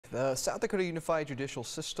The South Dakota Unified Judicial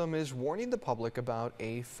System is warning the public about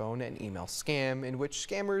a phone and email scam in which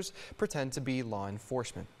scammers pretend to be law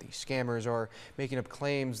enforcement. The scammers are making up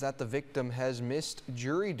claims that the victim has missed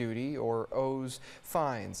jury duty or owes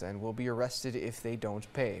fines and will be arrested if they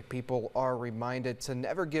don't pay. People are reminded to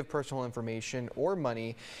never give personal information or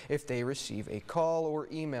money if they receive a call or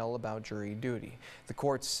email about jury duty. The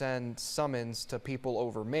courts send summons to people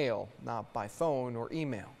over mail, not by phone or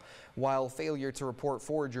email. While failure to report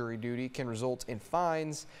for jury duty can result in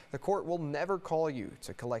fines, the court will never call you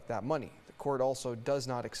to collect that money. The court also does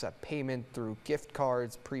not accept payment through gift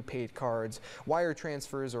cards, prepaid cards, wire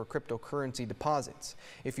transfers, or cryptocurrency deposits.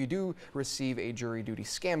 If you do receive a jury duty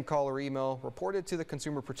scam call or email, report it to the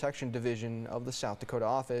Consumer Protection Division of the South Dakota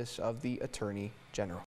Office of the Attorney General.